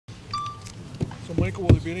Michael,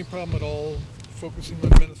 will there be any problem at all focusing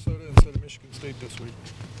on Minnesota instead of Michigan State this week?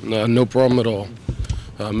 No problem at all.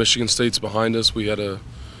 Michigan State's behind us. We had a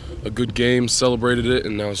good game, celebrated it,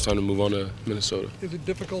 and now it's time to move on to Minnesota. Is it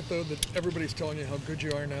difficult, though, that everybody's telling you how good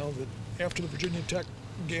you are now, that after the Virginia Tech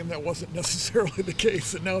game that wasn't necessarily the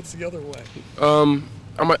case, and now it's the other way?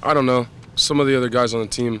 I don't know. Some of the other guys on the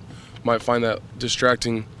team might find that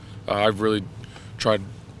distracting. I've really tried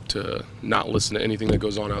to not listen to anything that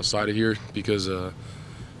goes on outside of here because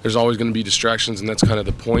there's always going to be distractions, and that's kind of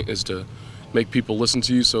the point, is to make people listen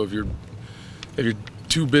to you. So if you're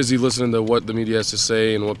too busy listening to what the media has to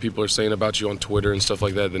say and what people are saying about you on Twitter and stuff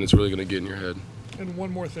like that, then it's really going to get in your head. And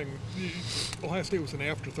one more thing. Ohio State was an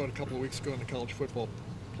afterthought a couple of weeks ago in the college football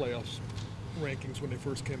playoffs rankings when they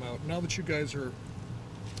first came out. Now that you guys are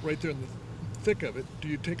right there in the thick of it, do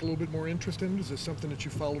you take a little bit more interest in it? Is this something that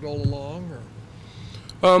you followed all along? Or?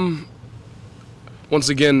 Once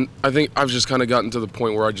again, I think I've just kind of gotten to the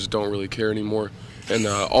point where I just don't really care anymore. And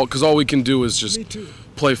because all we can do is just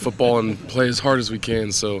play football and play as hard as we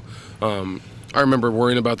can. So I remember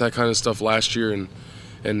worrying about that kind of stuff last year,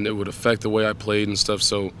 and it would affect the way I played and stuff.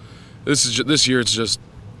 So this year it's just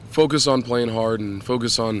focus on playing hard and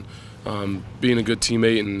focus on being a good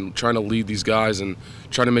teammate and trying to lead these guys and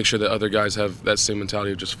trying to make sure that other guys have that same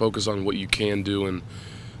mentality of just focus on what you can do, and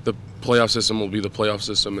the playoff system will be the playoff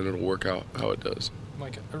system, and it'll work out how it does.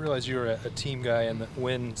 Mike, I realize you're a team guy and the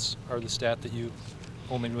wins are the stat that you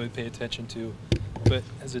only really pay attention to, but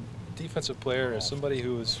as a defensive player, as somebody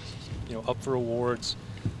who is up for awards,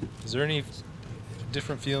 is there any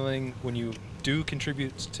different feeling when you do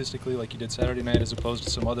contribute statistically like you did Saturday night as opposed to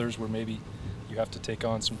some others where maybe you have to take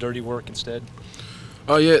on some dirty work instead?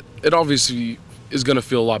 Yeah, it obviously is going to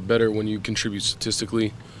feel a lot better when you contribute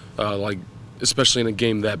statistically, especially in a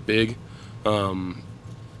game that big.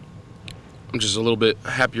 I'm just a little bit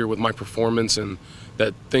happier with my performance and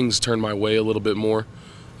that things turned my way a little bit more.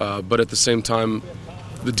 But at the same time,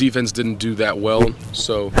 the defense didn't do that well,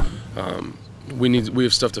 so we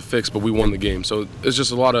have stuff to fix, but we won the game. So it's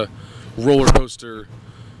just a lot of roller coaster,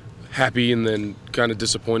 happy and then kind of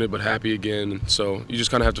disappointed but happy again. So you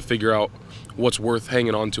just kind of have to figure out what's worth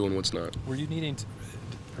hanging on to and what's not. Were you needing to,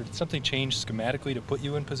 or did something change schematically to put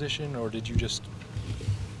you in position, or did you just,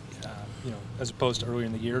 as opposed to earlier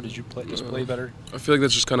in the year, did you just play better? I feel like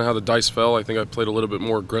that's just kind of how the dice fell. I think I played a little bit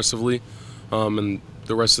more aggressively, and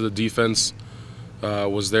the rest of the defense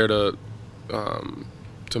was there to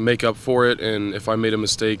make up for it. And if I made a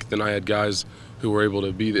mistake, then I had guys who were able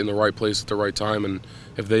to be in the right place at the right time. And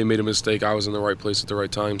if they made a mistake, I was in the right place at the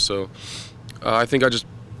right time. So I think I just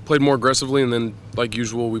played more aggressively, and then like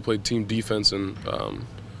usual, we played team defense, and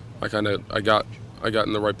I got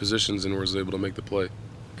in the right positions and was able to make the play.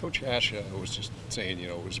 Coach Ash was just saying,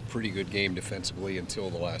 it was a pretty good game defensively until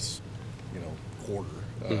the last, quarter,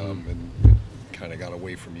 and it kind of got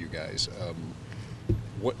away from you guys.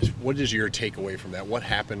 What is your takeaway from that? What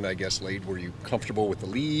happened, I guess, late? Were you comfortable with the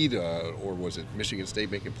lead, or was it Michigan State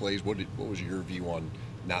making plays? What was your view on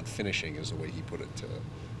not finishing, is the way he put it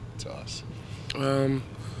to us? I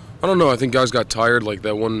don't know. I think guys got tired. Like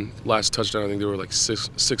that one last touchdown, I think there were like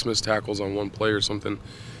six missed tackles on one play or something,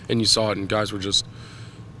 and you saw it, and guys were just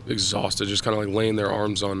exhausted, just kind of like laying their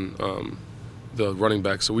arms on the running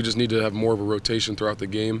back. So we just need to have more of a rotation throughout the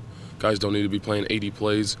game. Guys don't need to be playing 80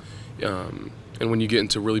 plays. And when you get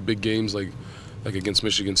into really big games like against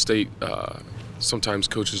Michigan State, sometimes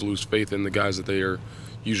coaches lose faith in the guys that they are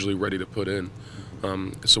usually ready to put in.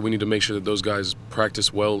 So we need to make sure that those guys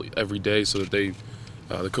practice well every day so that the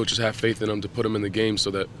coaches have faith in them to put them in the game, so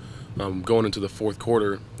that going into the fourth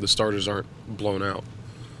quarter, the starters aren't blown out.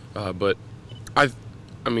 But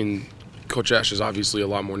I mean, Coach Ash is obviously a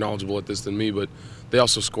lot more knowledgeable at this than me, but they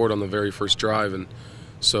also scored on the very first drive, and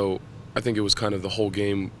so I think it was kind of the whole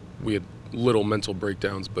game. We had little mental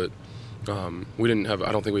breakdowns, but we didn't have.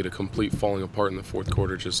 I don't think we had a complete falling apart in the fourth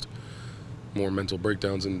quarter. Just more mental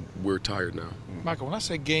breakdowns, and we're tired now. Michael, when I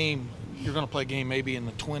say game, you're going to play a game maybe in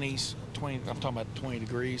the 20s. I'm talking about 20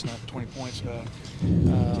 degrees, not 20 points.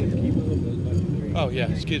 Oh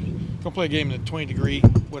yeah, excuse me. Going to play a game in the 20-degree,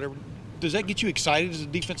 whatever. Does that get you excited as a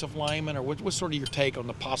defensive lineman, or what's sort of your take on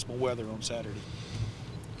the possible weather on Saturday?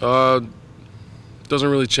 Doesn't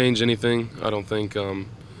really change anything, I don't think.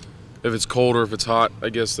 If it's cold or if it's hot, I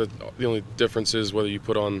guess that the only difference is whether you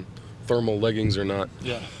put on thermal leggings or not.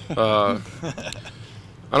 Yeah. I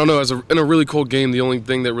don't know. In a really cold game, the only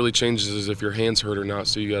thing that really changes is if your hands hurt or not.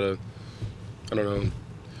 So you gotta, I don't know,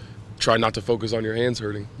 try not to focus on your hands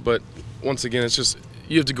hurting. But once again, it's just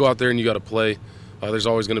you have to go out there and you got to play. There's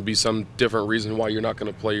always going to be some different reason why you're not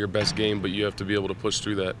going to play your best game, but you have to be able to push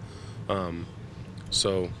through that.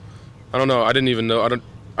 So I don't know. I didn't even know.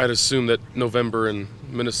 I'd assume that November in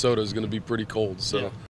Minnesota is going to be pretty cold. So. Yeah.